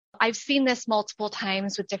I've seen this multiple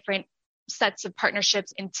times with different sets of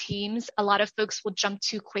partnerships and teams. A lot of folks will jump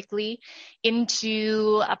too quickly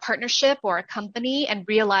into a partnership or a company and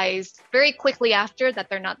realize very quickly after that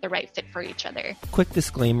they're not the right fit for each other. Quick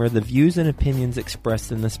disclaimer, the views and opinions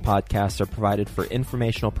expressed in this podcast are provided for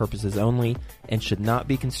informational purposes only and should not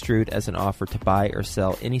be construed as an offer to buy or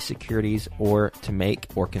sell any securities or to make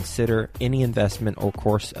or consider any investment or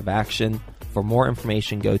course of action. For more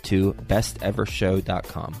information, go to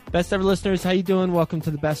bestevershow.com. Best Ever listeners, how you doing? Welcome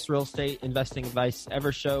to the Best Real Estate Investing Advice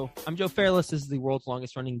Ever Show. I'm Joe Fairless. This is the world's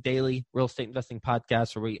longest running daily real estate investing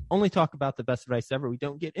podcast where we only talk about the best advice ever. We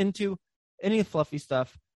don't get into any of the fluffy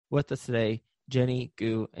stuff. With us today, Jenny,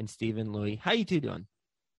 Gu, and Stephen Louie. How you two doing?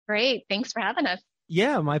 Great. Thanks for having us.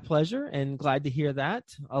 Yeah, my pleasure, and glad to hear that.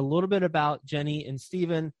 A little bit about Jenny and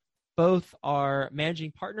Stephen. Both are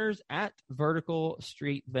managing partners at Vertical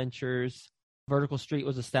Street Ventures. Vertical Street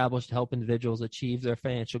was established to help individuals achieve their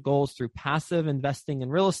financial goals through passive investing in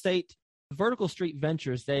real estate. Vertical Street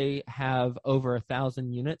Ventures, they have over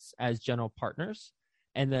 1,000 units as general partners,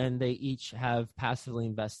 and then they each have passively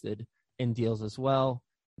invested in deals as well.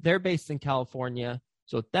 They're based in California.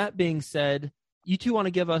 So with that being said, you two want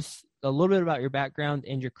to give us a little bit about your background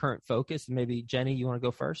and your current focus. And maybe Jenny, you want to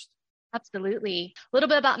go first? Absolutely. A little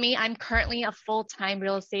bit about me. I'm currently a full-time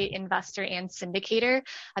real estate investor and syndicator.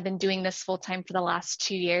 I've been doing this full-time for the last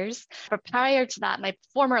 2 years. But prior to that, my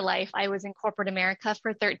former life, I was in corporate America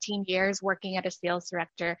for 13 years, working as a sales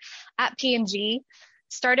director at P&G.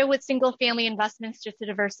 Started with single family investments just to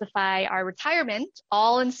diversify our retirement,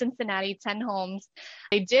 all in Cincinnati, 10 homes.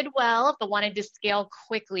 I did well, but wanted to scale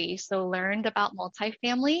quickly. So learned about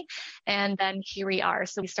multifamily, and then here we are.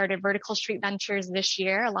 So we started Vertical Street Ventures this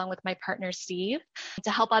year, along with my partner, Steve,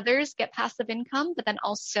 to help others get passive income, but then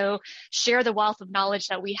also share the wealth of knowledge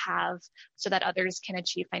that we have so that others can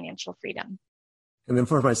achieve financial freedom. And then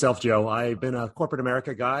for myself, Joe, I've been a corporate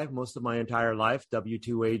America guy most of my entire life,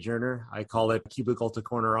 W-2 wage earner. I call it cubicle to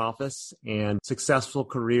corner office, and successful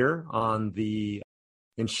career on the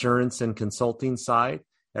insurance and consulting side,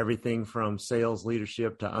 everything from sales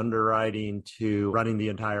leadership to underwriting to running the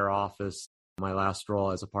entire office. My last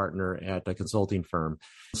role as a partner at a consulting firm.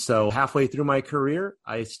 So halfway through my career,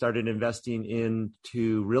 I started investing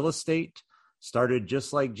into real estate, started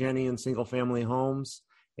just like Jenny in single family homes.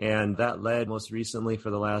 And that led most recently for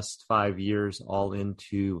the last 5 years all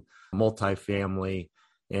into multifamily.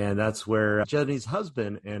 And that's where Jenny's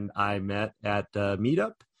husband and I met at a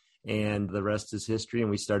meetup, and the rest is history. And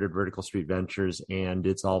we started Vertical Street Ventures, and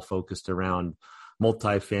it's all focused around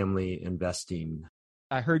multifamily investing.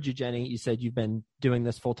 I heard you, Jenny. You said you've been doing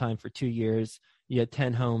this full time for 2 years. You had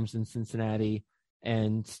 10 homes in Cincinnati.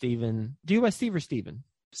 And Stephen, do you go by Steve or Stephen?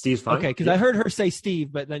 Steve's fine. Okay, because I heard her say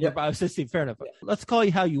Steve, but then I said Steve. Fair enough. Yeah. Let's call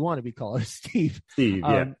you how you want to be called, Steve. Steve,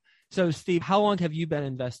 yeah. So, Steve, how long have you been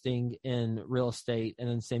investing in real estate? And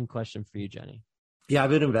then same question for you, Jenny. Yeah,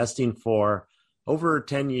 I've been investing for over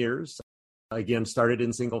 10 years. Again, started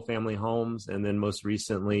in single family homes, and then most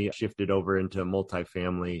recently shifted over into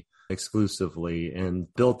multifamily exclusively, and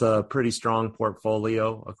built a pretty strong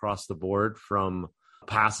portfolio across the board from a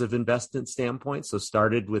passive investment standpoint. So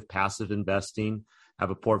started with passive investing, have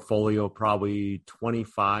a portfolio of probably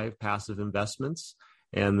 25 passive investments.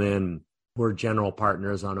 And then we're general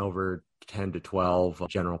partners on over 10 to 12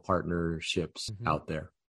 general partnerships out there.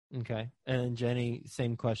 Okay. And Jenny,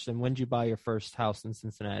 same question. When did you buy your first house in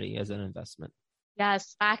Cincinnati as an investment?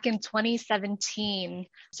 Yes, back in 2017.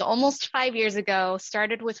 So almost 5 years ago,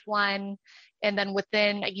 started with one, and then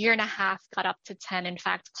within a year and a half, got up to 10. In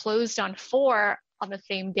fact, closed on 4 on the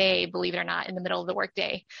same day, believe it or not, in the middle of the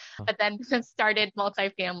workday. But then started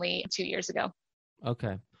multifamily 2 years ago.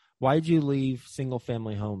 Okay. Why did you leave single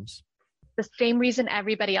family homes? The same reason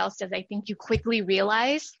everybody else does. I think you quickly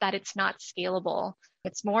realize that it's not scalable.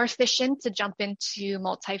 It's more efficient to jump into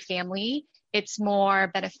multifamily. It's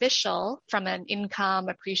more beneficial from an income,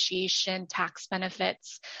 appreciation, tax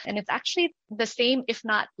benefits. And it's actually the same, if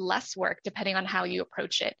not less work, depending on how you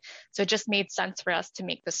approach it. So it just made sense for us to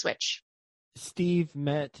make the switch. Steve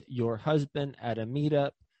met your husband at a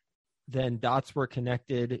meetup, then dots were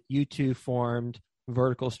connected. You two formed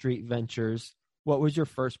Vertical Street Ventures. What was your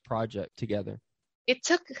first project together? It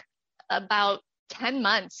took about 10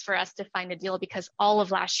 months for us to find a deal because all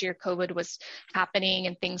of last year COVID was happening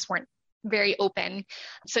and things weren't very open.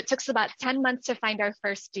 So it took us about 10 months to find our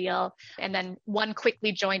first deal, and then one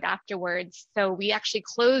quickly joined afterwards. So we actually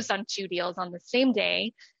closed on 2 deals on the same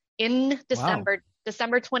day in December. Wow.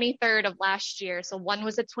 December 23rd of last year. So one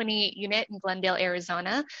was a 28 unit in Glendale,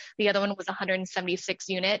 Arizona. The other one was a 176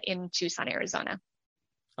 unit in Tucson, Arizona.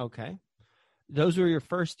 Okay. Those were your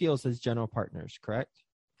first deals as general partners, correct?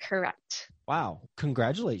 Correct. Wow.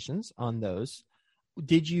 Congratulations on those.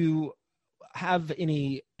 Did you have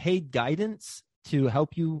any paid guidance to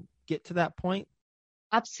help you get to that point?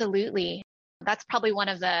 Absolutely. That's probably one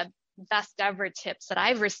of the best ever tips that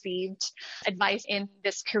I've received. Advice in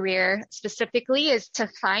this career specifically is to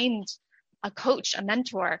find a coach, a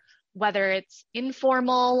mentor, whether it's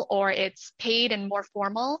informal or it's paid and more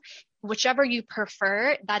formal, whichever you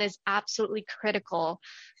prefer. That is absolutely critical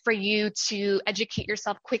for you to educate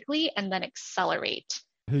yourself quickly and then accelerate.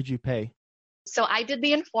 Who'd you pay? So I did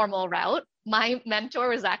the informal route. My mentor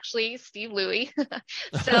was actually Steve Louie.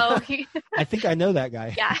 So I think I know that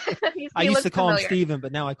guy. Yeah. I used to call him Steven,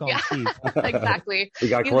 but now I call him Steve. Exactly. We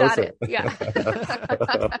got closer. Yeah.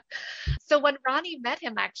 So when Ronnie met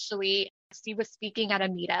him, actually, Steve was speaking at a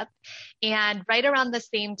meetup. And right around the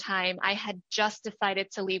same time, I had just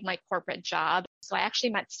decided to leave my corporate job. So I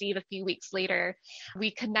actually met Steve a few weeks later.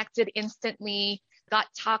 We connected instantly, got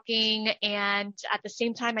talking. And at the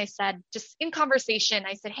same time, I said, just in conversation,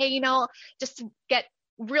 I said, hey, just to get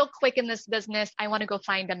real quick in this business, I want to go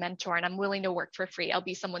find a mentor and I'm willing to work for free. I'll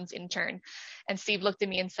be someone's intern. And Steve looked at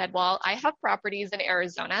me and said, well, I have properties in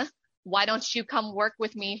Arizona. Why don't you come work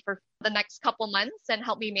with me for the next couple months and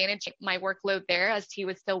help me manage my workload there, as he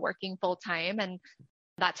was still working full time. And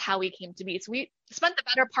that's how we came to be. So we spent the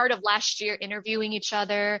better part of last year interviewing each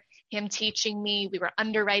other, him teaching me, we were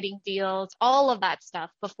underwriting deals, all of that stuff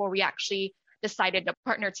before we actually decided to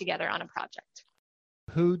partner together on a project.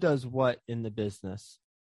 Who does what in the business?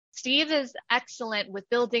 Steve is excellent with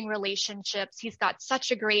building relationships. He's got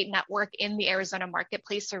such a great network in the Arizona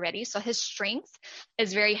marketplace already. So his strength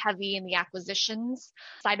is very heavy in the acquisitions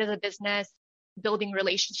side of the business, building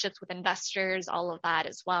relationships with investors, all of that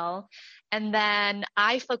as well. And then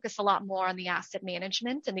I focus a lot more on the asset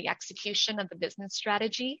management and the execution of the business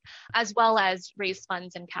strategy, as well as raise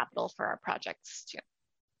funds and capital for our projects too.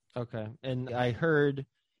 Okay. And I heard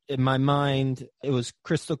in my mind, it was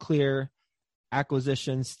crystal clear: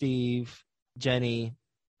 acquisition, Steve, Jenny,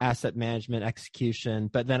 asset management, execution.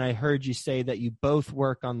 But then I heard you say that you both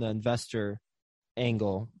work on the investor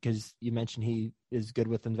angle, because you mentioned he is good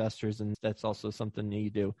with investors, and that's also something that you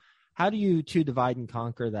do. How do you two divide and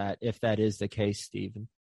conquer that, if that is the case, Stephen?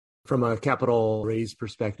 From a capital raise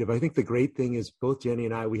perspective, I think the great thing is both Jenny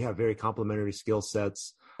and I, we have very complementary skill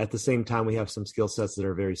sets. At the same time, we have some skill sets that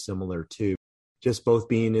are very similar too. Just both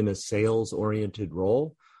being in a sales-oriented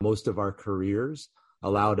role, most of our careers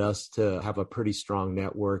allowed us to have a pretty strong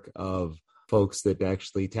network of folks that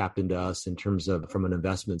actually tapped into us in terms of from an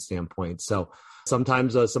investment standpoint. So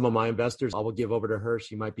sometimes some of my investors, I will give over to her.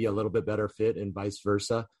 She might be a little bit better fit, and vice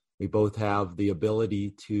versa. We both have the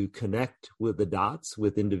ability to connect with the dots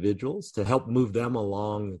with individuals to help move them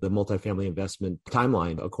along the multifamily investment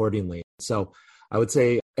timeline accordingly. So I would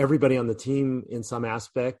say everybody on the team in some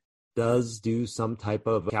aspect does do some type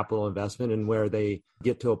of capital investment, and where they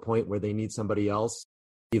get to a point where they need somebody else,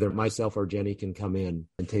 either myself or Jenny can come in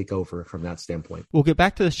and take over from that standpoint. We'll get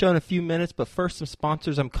back to the show in a few minutes, but first, some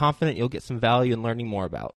sponsors I'm confident you'll get some value in learning more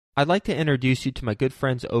about. I'd like to introduce you to my good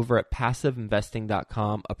friends over at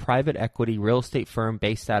PassiveInvesting.com, a private equity real estate firm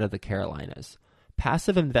based out of the Carolinas.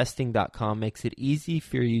 PassiveInvesting.com makes it easy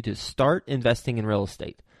for you to start investing in real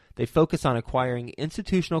estate. They focus on acquiring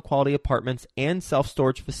institutional quality apartments and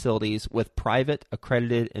self-storage facilities with private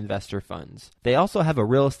accredited investor funds. They also have a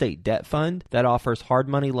real estate debt fund that offers hard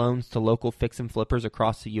money loans to local fix and flippers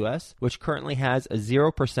across the U.S., which currently has a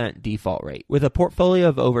 0% default rate. With a portfolio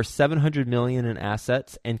of over $700 million in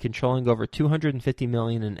assets and controlling over $250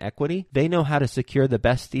 million in equity, they know how to secure the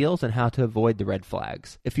best deals and how to avoid the red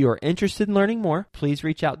flags. If you are interested in learning more, please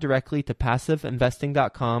reach out directly to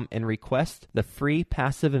PassiveInvesting.com and request the free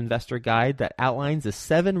Passive Investor Guide that outlines the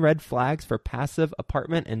 7 red flags for passive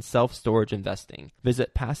apartment and self-storage investing.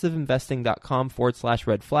 Visit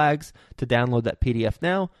PassiveInvesting.com/red flags to download that PDF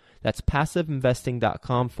now. That's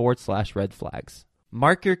PassiveInvesting.com/red flags.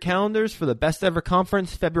 Mark your calendars for the Best Ever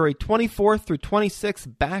Conference, February 24th through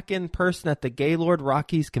 26th, back in person at the Gaylord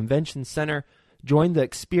Rockies Convention Center. Join the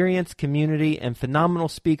experienced community and phenomenal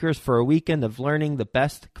speakers for a weekend of learning the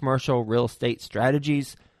best commercial real estate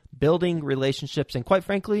strategies, building relationships, and quite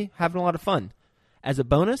frankly, having a lot of fun. As a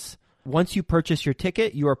bonus, once you purchase your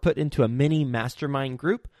ticket, you are put into a mini mastermind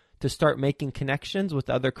group to start making connections with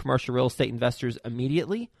other commercial real estate investors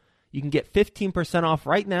immediately. You can get 15% off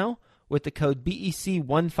right now with the code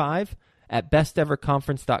BEC15 at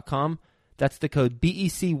besteverconference.com. That's the code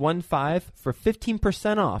BEC15 for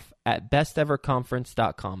 15% off at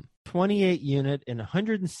besteverconference.com. 28 unit and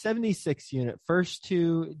 176 unit first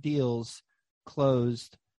two deals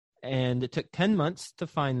closed, and it took 10 months to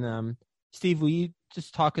find them. Steve, will you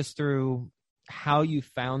just talk us through how you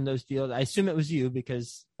found those deals. I assume it was you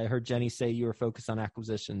because I heard Jenny say you were focused on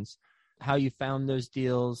acquisitions. How you found those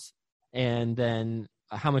deals, and then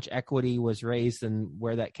how much equity was raised and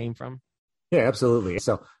where that came from? Yeah, absolutely.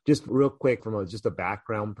 So just real quick from just a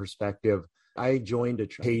background perspective, I joined a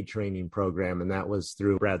paid training program, and that was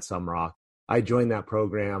through Brad Sumrock. I joined that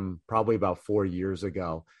program probably about 4 years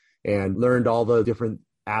ago and learned all the different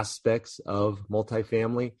aspects of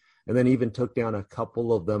multifamily, and then even took down a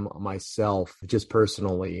couple of them myself, just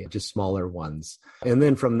personally, just smaller ones. And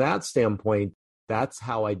then from that standpoint, that's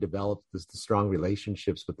how I developed the strong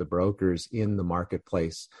relationships with the brokers in the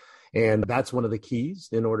marketplace. And that's one of the keys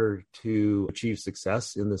in order to achieve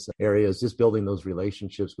success in this area, is just building those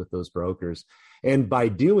relationships with those brokers. And by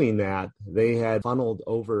doing that, they had funneled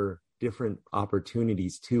over different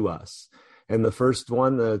opportunities to us. And the first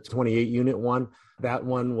one, the 28 unit one, that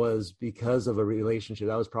one was because of a relationship.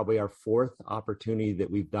 That was probably our fourth opportunity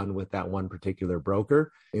that we've done with that one particular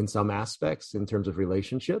broker in some aspects in terms of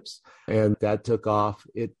relationships. And that took off.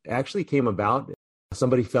 It actually came about.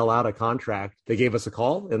 Somebody fell out of contract. They gave us a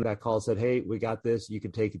call, and that call said, "Hey, we got this. You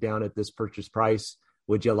can take it down at this purchase price.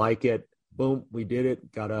 Would you like it?" Boom, we did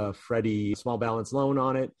it. Got a Freddie small balance loan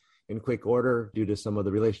on it in quick order due to some of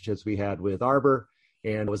the relationships we had with Arbor,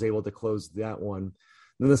 and was able to close that one.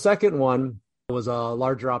 Then the second one was a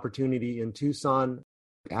larger opportunity in Tucson.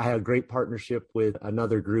 I had a great partnership with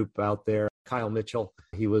another group out there, Kyle Mitchell.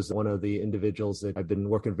 He was one of the individuals that I've been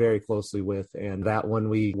working very closely with. And that one,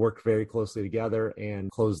 we worked very closely together and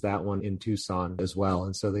closed that one in Tucson as well.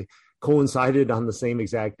 And so they coincided on the same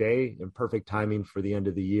exact day, and perfect timing for the end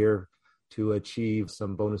of the year to achieve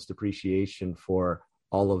some bonus depreciation for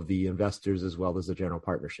all of the investors as well as the general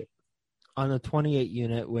partnership. On the 28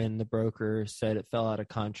 unit, when the broker said it fell out of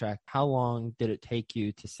contract, how long did it take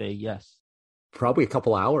you to say yes? Probably a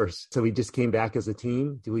couple hours. So we just came back as a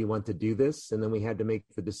team. Do we want to do this? And then we had to make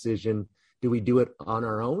the decision, do we do it on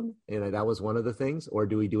our own? And that was one of the things, or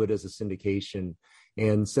do we do it as a syndication?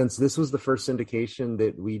 And since this was the first syndication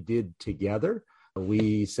that we did together,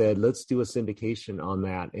 we said, let's do a syndication on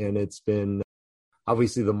that. And it's been,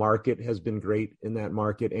 obviously the market has been great in that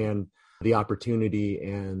market, and the opportunity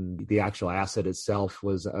and the actual asset itself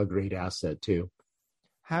was a great asset too.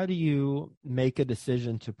 How do you make a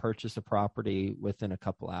decision to purchase a property within a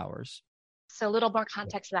couple hours? So a little more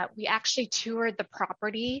context to that. We actually toured the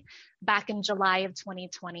property back in July of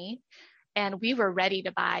 2020, and we were ready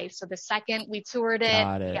to buy. So the second we toured it,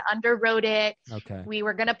 we underwrote it. Okay. We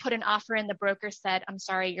were going to put an offer in. The broker said, "I'm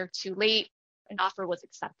sorry, you're too late." An offer was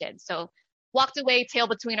accepted. So walked away, tail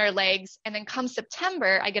between our legs. And then come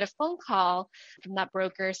September, I get a phone call from that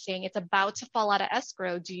broker saying, "It's about to fall out of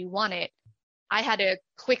escrow. Do you want it?" I had to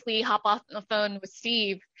quickly hop off the phone with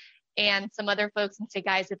Steve and some other folks and say,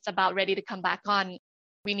 "Guys, it's about ready to come back on.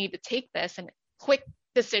 We need to take this." And quick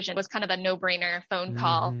decision was kind of a no-brainer phone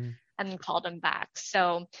call, and then called him back.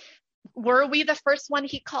 So were we the first one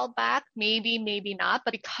he called back? Maybe, maybe not.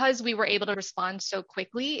 But because we were able to respond so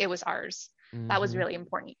quickly, it was ours. That was really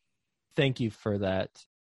important. Thank you for that.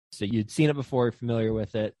 So you'd seen it before, you're familiar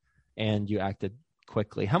with it, and you acted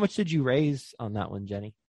quickly. How much did you raise on that one,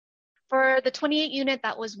 Jenny? For the 28 unit,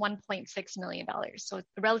 that was $1.6 million. So it's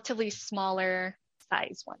a relatively smaller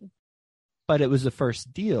size one. But it was the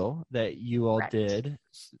first deal that you all Correct. did.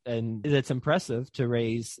 And it's impressive to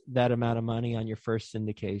raise that amount of money on your first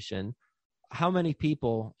syndication. How many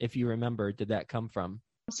people, if you remember, did that come from?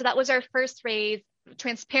 So that was our first raise.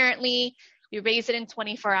 Transparently, we raised it in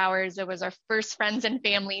 24 hours. It was our first friends and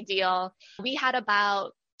family deal. We had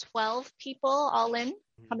about 12 people all in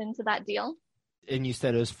come into that deal. And you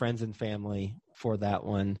said it was friends and family for that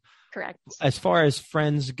one. Correct. As far as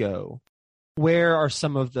friends go, where are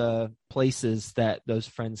some of the places that those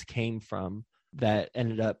friends came from that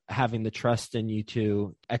ended up having the trust in you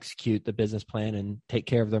to execute the business plan and take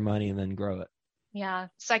care of their money and then grow it? Yeah.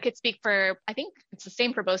 So I could speak for, I think it's the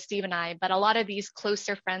same for both Steve and I, but a lot of these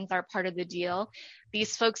closer friends are part of the deal.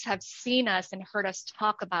 These folks have seen us and heard us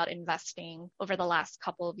talk about investing over the last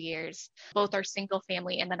couple of years, both our single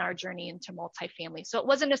family and then our journey into multifamily. So it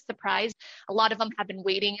wasn't a surprise. A lot of them have been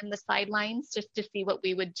waiting in the sidelines just to see what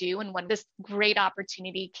we would do. And when this great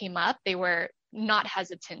opportunity came up, they were not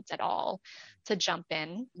hesitant at all to jump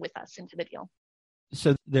in with us into the deal.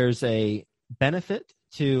 So there's a benefit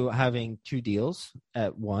to having two deals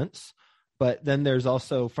at once, but then there's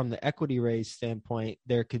also, from the equity raise standpoint,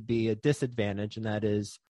 there could be a disadvantage, and that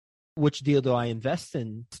is, which deal do I invest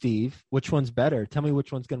in, Steve? Which one's better? Tell me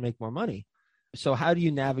which one's going to make more money. So how do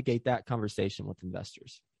you navigate that conversation with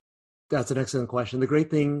investors? That's an excellent question. The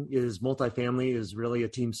great thing is multifamily is really a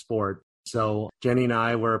team sport. So Jenny and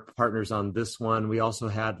I were partners on this one. We also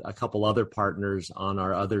had a couple other partners on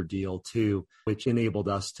our other deal too, which enabled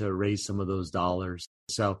us to raise some of those dollars.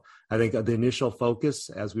 So I think the initial focus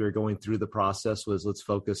as we were going through the process was let's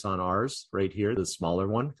focus on ours right here, the smaller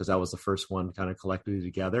one, because that was the first one kind of collectively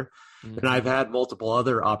together. Mm-hmm. And I've had multiple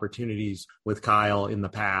other opportunities with Kyle in the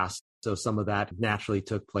past. So some of that naturally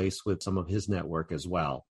took place with some of his network as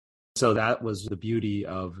well. So that was the beauty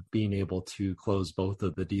of being able to close both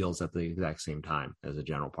of the deals at the exact same time as a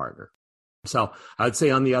general partner. So I'd say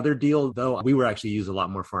on the other deal, though, we were actually used a lot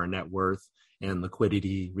more for our net worth and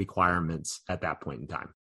liquidity requirements at that point in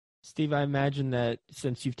time. Steve, I imagine that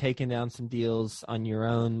since you've taken down some deals on your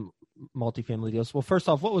own, multifamily deals, well, first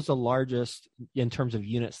off, what was the largest in terms of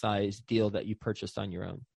unit size deal that you purchased on your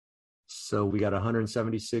own? So we got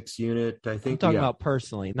 176 unit, I think. I'm talking about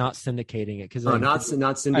personally, not syndicating it. Because not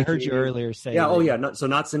syndicating. I heard you earlier say. Yeah. Not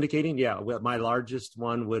syndicating. Yeah. My largest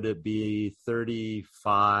one would be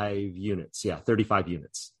 35 units. Yeah. 35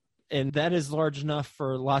 units. And that is large enough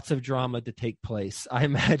for lots of drama to take place, I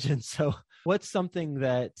imagine. So what's something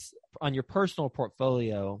that on your personal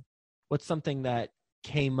portfolio, what's something that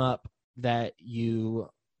came up that you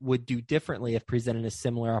would do differently if presented a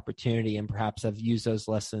similar opportunity and perhaps have used those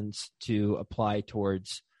lessons to apply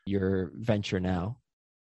towards your venture now?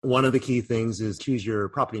 One of the key things is choose your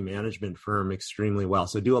property management firm extremely well.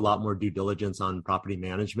 So do a lot more due diligence on property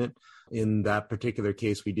management. In that particular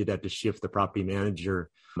case, we did have to shift the property manager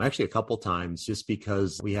actually a couple times just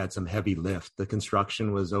because we had some heavy lift. The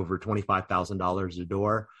construction was over $25,000 a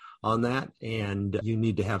door on that. And you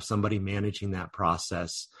need to have somebody managing that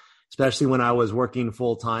process. Especially when I was working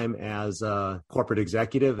full-time as a corporate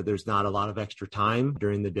executive, there's not a lot of extra time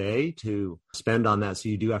during the day to spend on that. So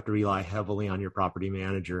you do have to rely heavily on your property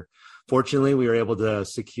manager. Fortunately, we were able to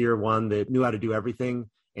secure one that knew how to do everything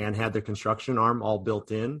and had their construction arm all built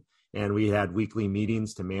in. And we had weekly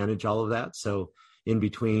meetings to manage all of that. So in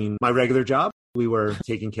between my regular job, we were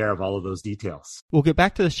taking care of all of those details. We'll get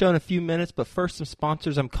back to the show in a few minutes, but first, some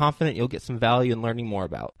sponsors I'm confident you'll get some value in learning more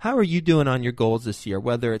about. How are you doing on your goals this year?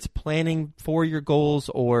 Whether it's planning for your goals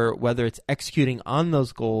or whether it's executing on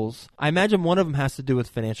those goals, I imagine one of them has to do with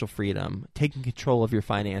financial freedom, taking control of your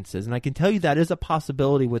finances. And I can tell you that is a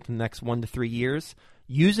possibility within the next 1 to 3 years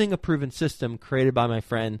using a proven system created by my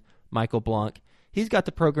friend Michael Blanc. He's got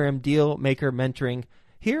the program Deal Maker Mentoring.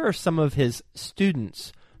 Here are some of his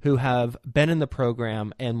students who have been in the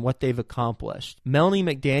program and what they've accomplished. Melanie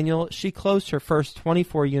McDaniel, she closed her first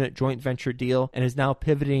 24-unit joint venture deal and is now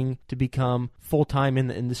pivoting to become full-time in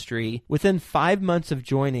the industry. Within 5 months of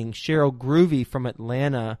joining, Cheryl Groovy from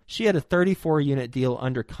Atlanta, she had a 34-unit deal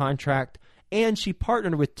under contract, and she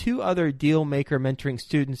partnered with 2 other Deal Maker Mentoring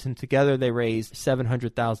students, and together they raised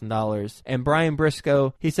 $700,000. And Brian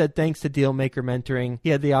Briscoe, he said thanks to Deal Maker Mentoring, he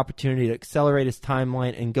had the opportunity to accelerate his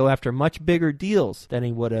timeline and go after much bigger deals than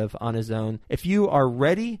he would have on his own. If you are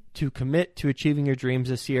ready to commit to achieving your dreams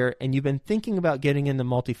this year and you've been thinking about getting into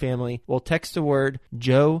multifamily, well, text the word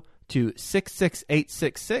Joe to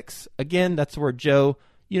 66866. Again, that's the word Joe.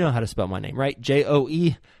 You know how to spell my name, right? Joe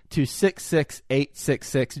to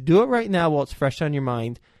 66866. Do it right now while it's fresh on your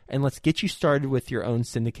mind, and let's get you started with your own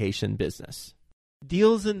syndication business.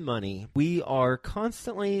 Deals and money. We are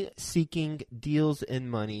constantly seeking deals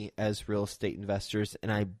and money as real estate investors,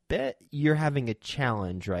 and I bet you're having a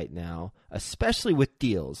challenge right now, especially with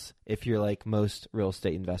deals, if you're like most real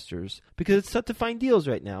estate investors, because it's tough to find deals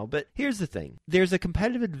right now. But here's the thing. There's a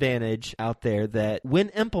competitive advantage out there that when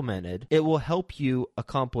implemented, it will help you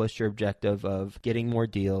accomplish your objective of getting more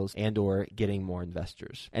deals and or getting more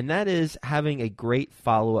investors. And that is having a great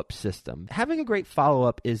follow-up system. Having a great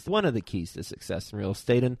follow-up is one of the keys to success in real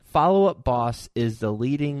estate, and Follow Up Boss is the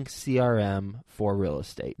leading CRM for real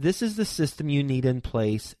estate. This is the system you need in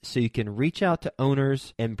place so you can reach out to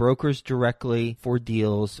owners and brokers directly for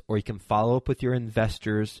deals, or you can follow up with your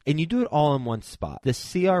investors, and you do it all in one spot. The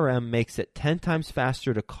CRM makes it 10 times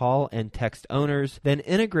faster to call and text owners, then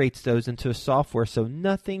integrates those into a software so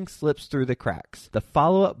nothing slips through the cracks. The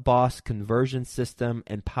Follow Up Boss conversion system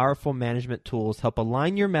and powerful management tools help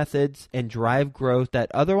align your methods and drive growth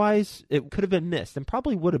that otherwise it could have been missed and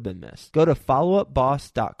probably would have been missed. Go to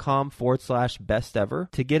followupboss.com/best ever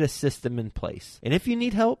to get a system in place. And if you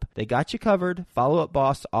need help, they got you covered. Follow Up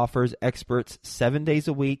Boss offers experts 7 days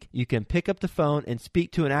a week. You can pick up the phone and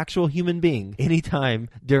speak to an actual human being anytime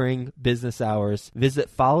during business hours. Visit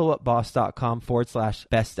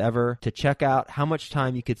followupboss.com/best ever to check out how much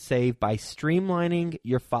time you could save by streamlining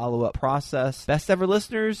your follow-up process. Best Ever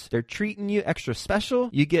listeners, they're treating you extra special.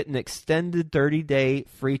 You get an extended 30-day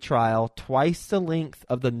free trial, twice the length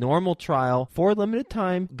of the normal trial for a limited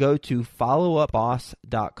time. Go to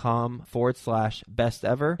followupboss.com/best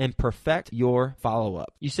ever and perfect your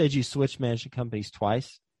follow-up. You said you switched management companies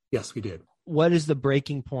twice? Yes, we did. What is the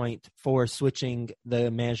breaking point for switching the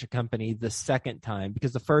management company the second time?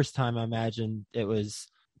 Because the first time I imagine it was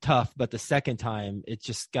tough, but the second time it's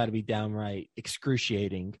just got to be downright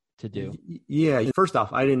excruciating to do. Yeah. First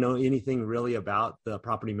off, I didn't know anything really about the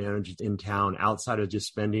property managers in town outside of just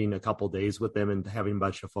spending a couple of days with them and having a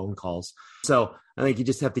bunch of phone calls. So I think you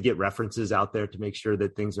just have to get references out there to make sure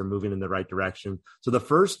that things are moving in the right direction. So the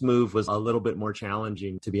first move was a little bit more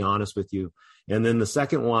challenging, to be honest with you. And then the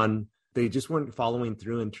second one, they just weren't following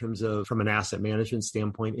through in terms of from an asset management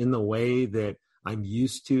standpoint in the way that I'm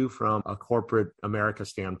used to from a corporate America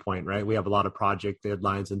standpoint, right? We have a lot of project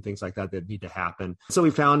deadlines and things like that that need to happen. So we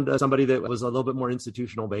found somebody that was a little bit more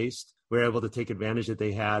institutional based. We were able to take advantage that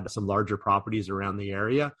they had some larger properties around the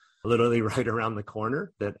area, literally right around the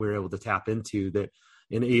corner, that we were able to tap into that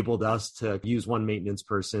enabled us to use one maintenance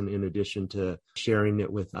person in addition to sharing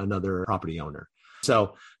it with another property owner.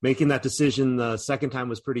 So making that decision the second time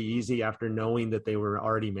was pretty easy after knowing that they were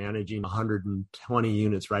already managing 120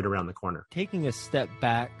 units right around the corner. Taking a step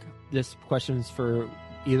back, this question's for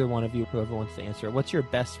either one of you, whoever wants to answer. What's your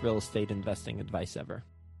best real estate investing advice ever?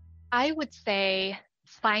 I would say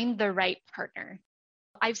find the right partner.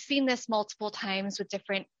 I've seen this multiple times with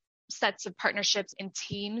different sets of partnerships and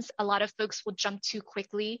teams. A lot of folks will jump too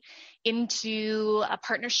quickly into a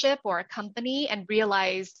partnership or a company and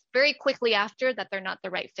realize very quickly after that they're not the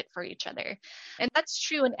right fit for each other. And that's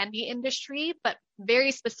true in any industry, but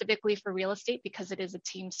very specifically for real estate because it is a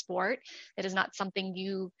team sport. It is not something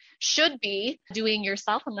you should be doing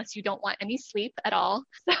yourself unless you don't want any sleep at all.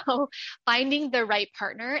 So finding the right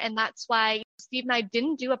partner. And that's why Steve and I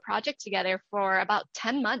didn't do a project together for about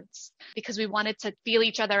 10 months because we wanted to feel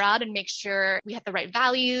each other out and make sure we had the right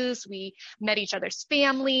values. We met each other's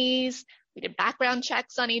families. We did background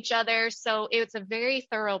checks on each other. So it was a very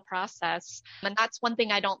thorough process. And that's one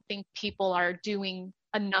thing I don't think people are doing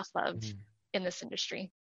enough of in this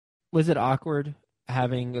industry. Was it awkward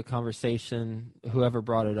having a conversation, whoever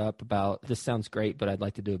brought it up, about this sounds great, but I'd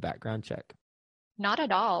like to do a background check? Not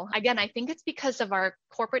at all. Again, I think it's because of our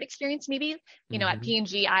corporate experience, maybe. You know, at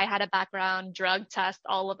P&G, I had a background drug test,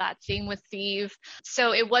 all of that. Same with Steve.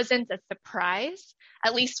 So it wasn't a surprise,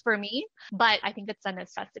 at least for me, but I think it's a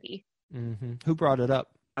necessity. Who brought it up?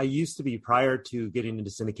 I used to be, prior to getting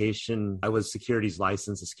into syndication, I was securities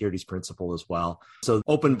licensed, a securities principal as well. So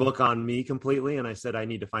open book on me completely. And I said, I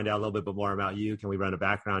need to find out a little bit more about you. Can we run a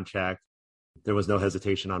background check? There was no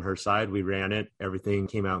hesitation on her side. We ran it. Everything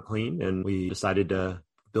came out clean. And we decided to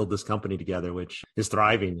build this company together, which is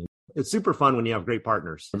thriving. It's super fun when you have great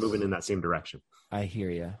partners moving in that same direction. I hear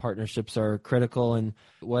you. Partnerships are critical. And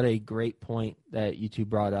what a great point that you two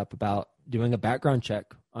brought up about doing a background check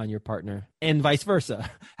on your partner and vice versa,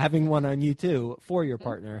 having one on you too for your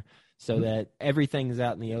partner so that everything's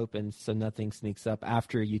out in the open so nothing sneaks up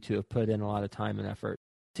after you two have put in a lot of time and effort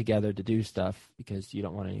together to do stuff because you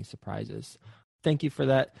don't want any surprises. Thank you for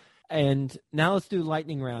that. And now let's do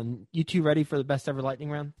lightning round. You two ready for the best ever lightning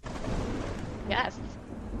round? Yes.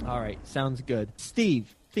 All right. Sounds good.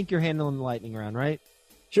 Steve, think you're handling the lightning round, right?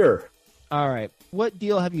 Sure. All right. What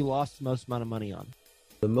deal have you lost the most amount of money on?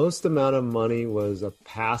 The most amount of money was a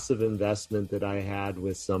passive investment that I had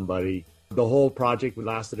with somebody. The whole project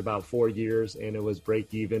lasted about 4 years and it was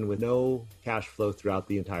break even with no cash flow throughout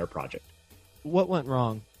the entire project. What went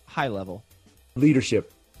wrong? High level.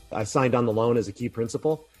 Leadership. I signed on the loan as a key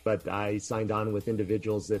principal, but I signed on with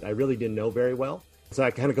individuals that I really didn't know very well. So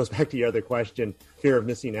that kind of goes back to your other question, fear of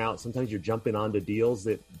missing out. Sometimes you're jumping onto deals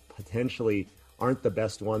that potentially aren't the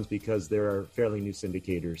best ones because they're fairly new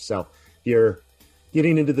syndicators. So if you're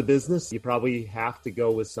getting into the business, you probably have to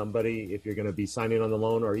go with somebody, if you're going to be signing on the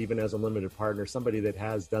loan or even as a limited partner, somebody that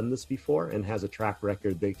has done this before and has a track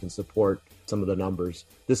record that can support some of the numbers.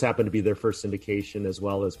 This happened to be their first syndication as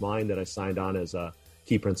well as mine that I signed on as a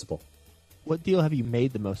key principal. What deal have you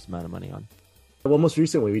made the most amount of money on? Well, most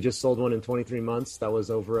recently, we just sold one in 23 months. That was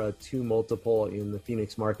over a 2 multiple in the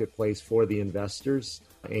Phoenix marketplace for the investors.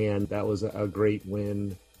 And that was a great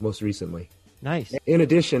win most recently. Nice. In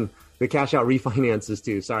addition, the cash out refinances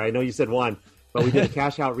too. Sorry, I know you said one. But we did a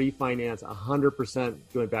cash out refinance, 100%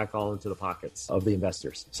 going back all into the pockets of the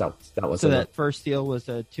investors. So that was that first deal was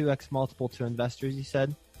a 2x multiple to investors, you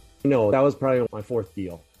said? No, that was probably my fourth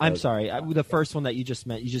deal. I'm sorry. The first one that you just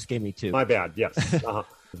meant, you just gave me two. My bad. Yes.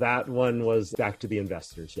 That one was back to the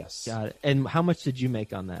investors. Yes. Got it. And how much did you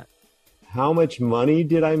make on that? How much money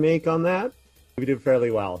did I make on that? We did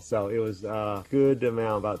fairly well. So it was a good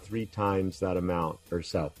amount, about 3 times that amount or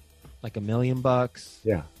so. Like $1 million?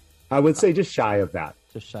 Yeah. I would say just shy of that.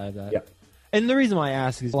 Just shy of that. Yeah. And the reason why I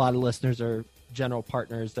ask is a lot of listeners are general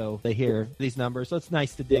partners, though they hear these numbers. So it's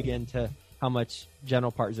nice to dig into how much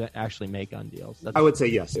general partners actually make on deals. I would say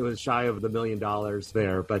yes. It was shy of the $1 million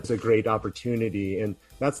there, but it's a great opportunity. And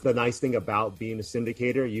that's the nice thing about being a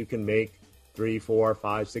syndicator. You can make 3, 4,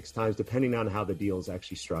 5, 6 times, depending on how the deal is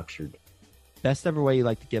actually structured. Best ever way you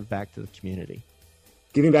like to give back to the community?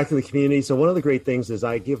 Giving back to the community. So one of the great things is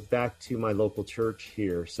I give back to my local church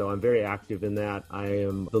here. So I'm very active in that. I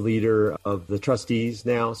am the leader of the trustees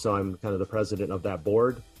now. So I'm kind of the president of that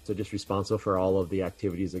board. So just responsible for all of the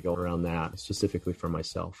activities that go around that, specifically for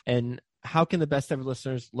myself. And how can the best ever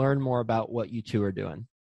listeners learn more about what you two are doing?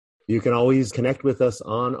 You can always connect with us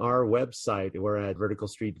on our website. We're at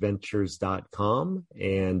verticalstreetventures.com,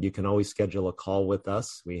 and you can always schedule a call with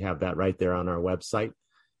us. We have that right there on our website,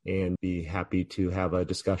 and be happy to have a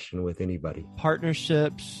discussion with anybody.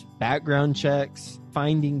 Partnerships, background checks,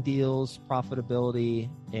 finding deals, profitability,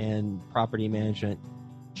 and property management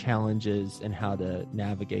challenges and how to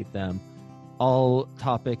navigate them. All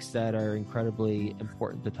topics that are incredibly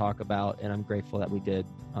important to talk about, and I'm grateful that we did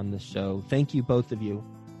on this show. Thank you, both of you,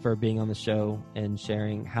 for being on the show and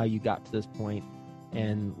sharing how you got to this point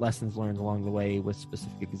and lessons learned along the way with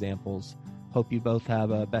specific examples. Hope you both have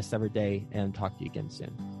a best ever day and talk to you again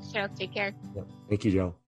soon. Sure, take care. Yep. Thank you, Joe.